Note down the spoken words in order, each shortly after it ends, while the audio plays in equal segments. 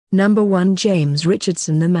Number 1. James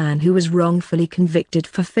Richardson, the man who was wrongfully convicted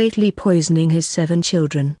for fatally poisoning his 7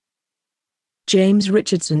 children. James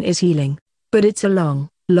Richardson is healing, but it's a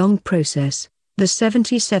long process. The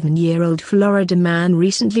 77-year-old Florida man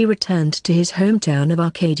recently returned to his hometown of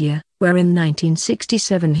Arcadia, where in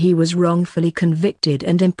 1967 he was wrongfully convicted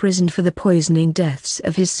and imprisoned for the poisoning deaths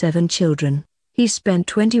of his 7 children. He spent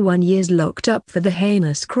 21 years locked up for the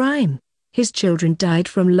heinous crime. His children died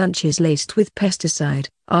from lunches laced with pesticide,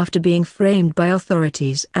 after being framed by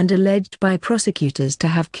authorities and alleged by prosecutors to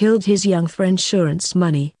have killed his young for insurance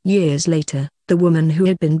money. Years later, the woman who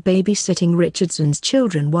had been babysitting Richardson's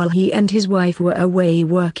children while he and his wife were away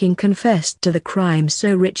working confessed to the crime,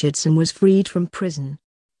 so Richardson was freed from prison.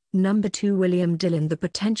 Number 2. William Dillon, the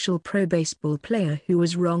potential pro baseball player who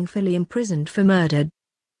was wrongfully imprisoned for murder.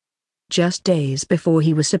 Just days before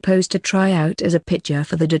he was supposed to try out as a pitcher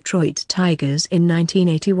for the Detroit Tigers in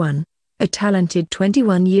 1981, a talented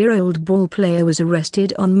 21-year-old ball player was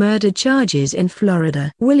arrested on murder charges in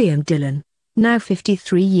Florida. William Dillon, now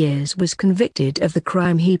 53 years, was convicted of the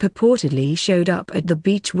crime. He purportedly showed up at the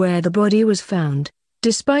beach where the body was found,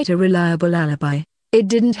 despite a reliable alibi. It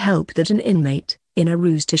didn't help that an inmate, in a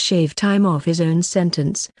ruse to shave time off his own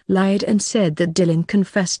sentence, lied and said that Dillon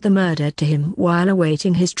confessed the murder to him while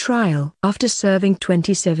awaiting his trial. After serving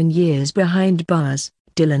 27 years behind bars,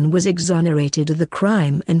 Dillon was exonerated of the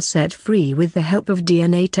crime and set free with the help of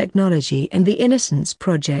DNA technology and the Innocence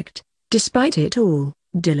Project. Despite it all,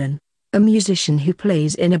 Dillon, a musician who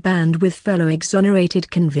plays in a band with fellow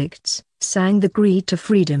exonerated convicts, sang the Creed to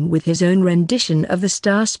Freedom with his own rendition of the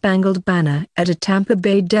Star-Spangled Banner at a Tampa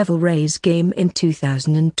Bay Devil Rays game in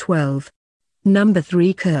 2012. Number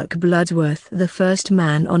 3. Kirk Bloodsworth, the first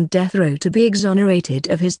man on death row to be exonerated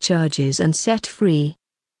of his charges and set free.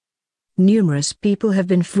 Numerous people have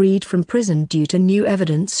been freed from prison due to new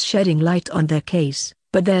evidence shedding light on their case,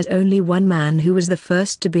 but there's only one man who was the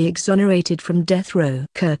first to be exonerated from death row.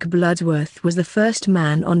 Kirk Bloodsworth was the first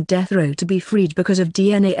man on death row to be freed because of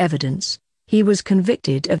DNA evidence. He was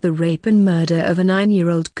convicted of the rape and murder of a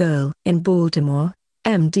 9-year-old girl in Baltimore,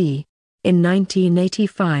 MD, in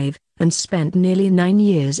 1985, and spent nearly 9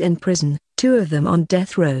 years in prison, 2 of them on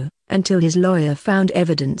death row, until his lawyer found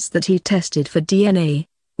evidence that he tested for DNA,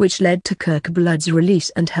 which led to Kirk Blood's release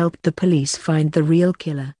and helped the police find the real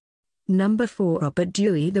killer. Number 4. Robert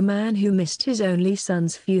Dewey, the man who missed his only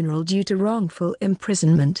son's funeral due to wrongful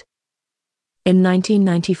imprisonment. In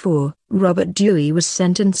 1994, Robert Dewey was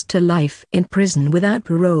sentenced to life in prison without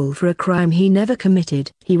parole for a crime he never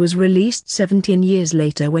committed. He was released 17 years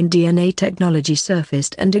later when DNA technology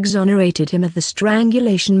surfaced and exonerated him of the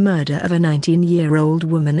strangulation murder of a 19-year-old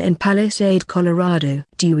woman in Palisade, Colorado.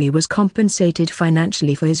 Dewey was compensated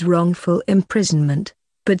financially for his wrongful imprisonment,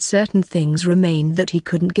 but certain things remained that he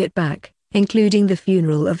couldn't get back, including the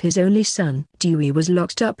funeral of his only son. Dewey was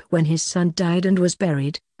locked up when his son died and was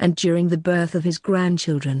buried, and during the birth of his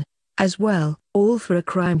grandchildren, as well, all for a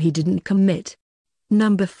crime he didn't commit.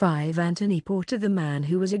 Number 5. Anthony Porter, the man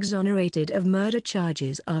who was exonerated of murder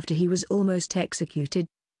charges after he was almost executed.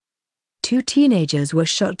 2 teenagers were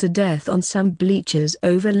shot to death on some bleachers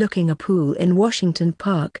overlooking a pool in Washington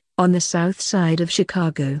Park, on the south side of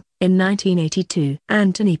Chicago, in 1982.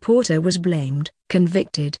 Anthony Porter was blamed,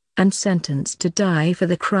 convicted, and sentenced to die for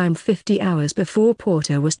the crime 50 hours before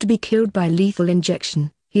Porter was to be killed by lethal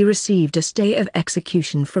injection. He received a stay of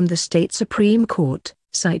execution from the state Supreme Court,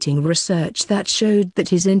 citing research that showed that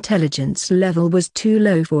his intelligence level was too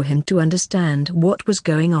low for him to understand what was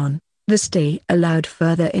going on. The stay allowed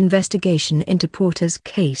further investigation into Porter's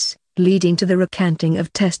case, leading to the recanting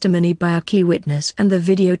of testimony by a key witness and the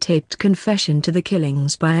videotaped confession to the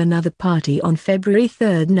killings by another party on February 3,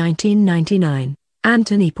 1999.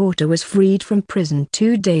 Anthony Porter was freed from prison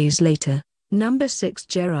 2 days later. Number 6.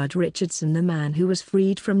 Gerard Richardson, the man who was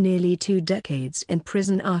freed from nearly 2 decades in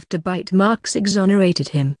prison after bite marks exonerated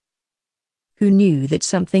him. Who knew that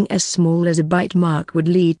something as small as a bite mark would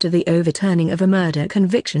lead to the overturning of a murder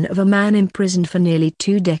conviction of a man imprisoned for nearly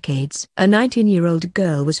 2 decades? A 19-year-old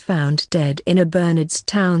girl was found dead in a Bernards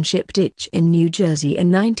Township ditch in New Jersey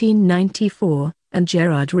in 1994, and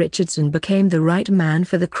Gerard Richardson became the right man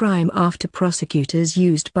for the crime after prosecutors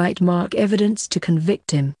used bite mark evidence to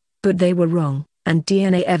convict him. But they were wrong, and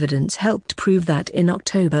DNA evidence helped prove that in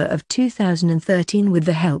October of 2013 with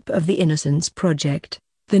the help of the Innocence Project.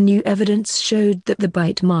 The new evidence showed that the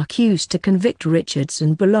bite mark used to convict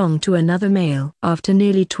Richardson belonged to another male. After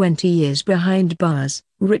nearly 20 years behind bars,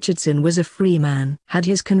 Richardson was a free man. Had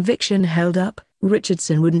his conviction held up,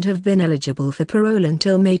 Richardson wouldn't have been eligible for parole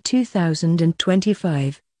until May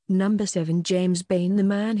 2025. Number 7. James Bain, the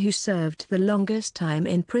man who served the longest time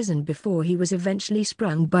in prison before he was eventually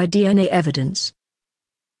sprung by DNA evidence.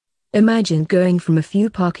 Imagine going from a few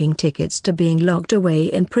parking tickets to being locked away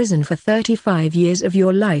in prison for 35 years of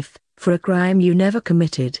your life, for a crime you never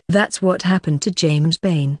committed. That's what happened to James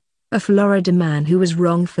Bain, a Florida man who was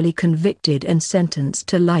wrongfully convicted and sentenced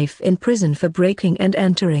to life in prison for breaking and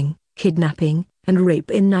entering, kidnapping, and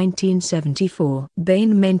rape in 1974.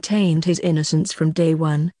 Bain maintained his innocence from day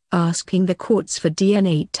one, asking the courts for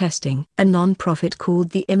DNA testing. A non-profit called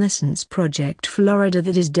the Innocence Project Florida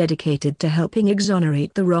that is dedicated to helping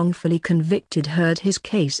exonerate the wrongfully convicted heard his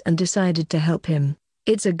case and decided to help him.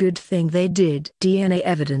 It's a good thing they did. DNA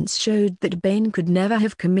evidence showed that Bain could never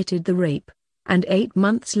have committed the rape, and 8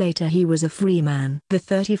 months later he was a free man. The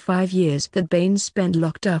 35 years that Bain spent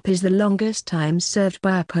locked up is the longest time served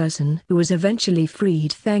by a person who was eventually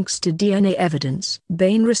freed thanks to DNA evidence.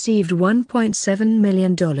 Bain received $1.7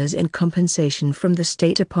 million in compensation from the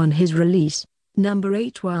state upon his release. Number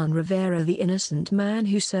 8. Juan Rivera, the innocent man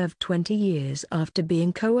who served 20 years after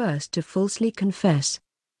being coerced to falsely confess.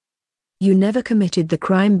 You never committed the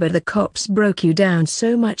crime, but the cops broke you down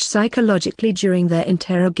so much psychologically during their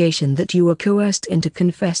interrogation that you were coerced into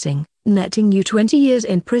confessing, netting you 20 years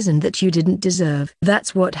in prison that you didn't deserve.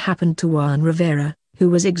 That's what happened to Juan Rivera,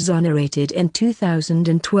 who was exonerated in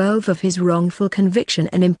 2012 of his wrongful conviction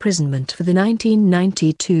and imprisonment for the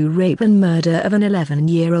 1992 rape and murder of an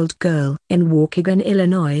 11-year-old girl. In Waukegan,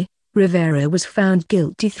 Illinois, Rivera was found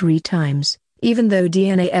guilty 3 times. Even though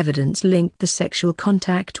DNA evidence linked the sexual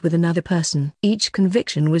contact with another person. Each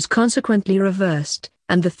conviction was consequently reversed,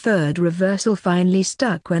 and the third reversal finally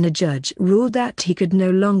stuck when a judge ruled that he could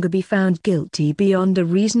no longer be found guilty beyond a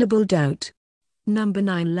reasonable doubt. Number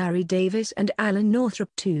 9. Larry Davis and Alan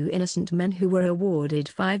Northrop, 2 innocent men who were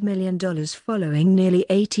awarded $5 million following nearly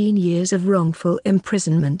 18 years of wrongful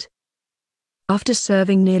imprisonment. After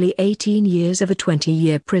serving nearly 18 years of a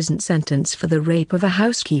 20-year prison sentence for the rape of a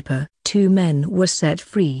housekeeper, 2 men were set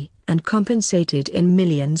free and compensated in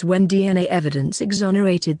millions when DNA evidence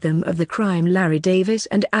exonerated them of the crime. Larry Davis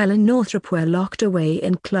and Alan Northrop were locked away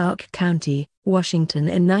in Clark County, Washington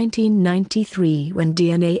in 1993 when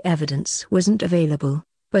DNA evidence wasn't available,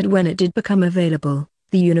 but when it did become available,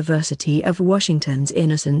 the University of Washington's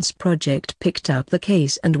Innocence Project picked up the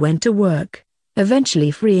case and went to work,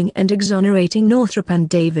 eventually freeing and exonerating Northrop and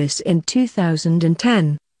Davis in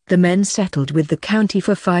 2010. The men settled with the county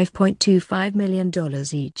for $5.25 million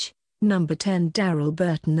each. Number 10. Darrell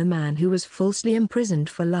Burton, the man who was falsely imprisoned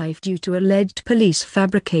for life due to alleged police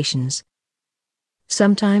fabrications.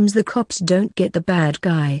 Sometimes the cops don't get the bad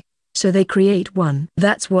guy, so they create one.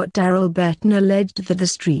 That's what Darrell Burton alleged that the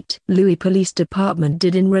St. Louis Police Department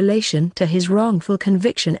did in relation to his wrongful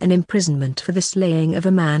conviction and imprisonment for the slaying of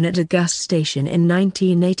a man at a gas station in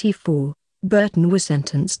 1984. Burton was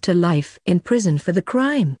sentenced to life in prison for the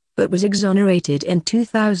crime, but was exonerated in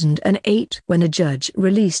 2008 when a judge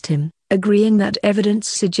released him, agreeing that evidence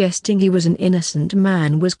suggesting he was an innocent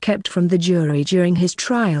man was kept from the jury during his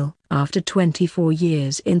trial. After 24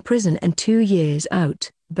 years in prison and 2 years out,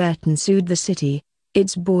 Burton sued the city,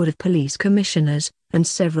 its Board of Police Commissioners, and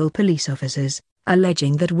several police officers,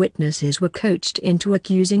 alleging that witnesses were coached into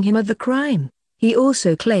accusing him of the crime. He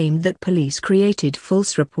also claimed that police created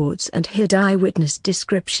false reports and hid eyewitness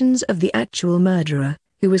descriptions of the actual murderer,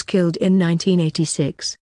 who was killed in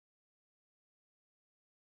 1986.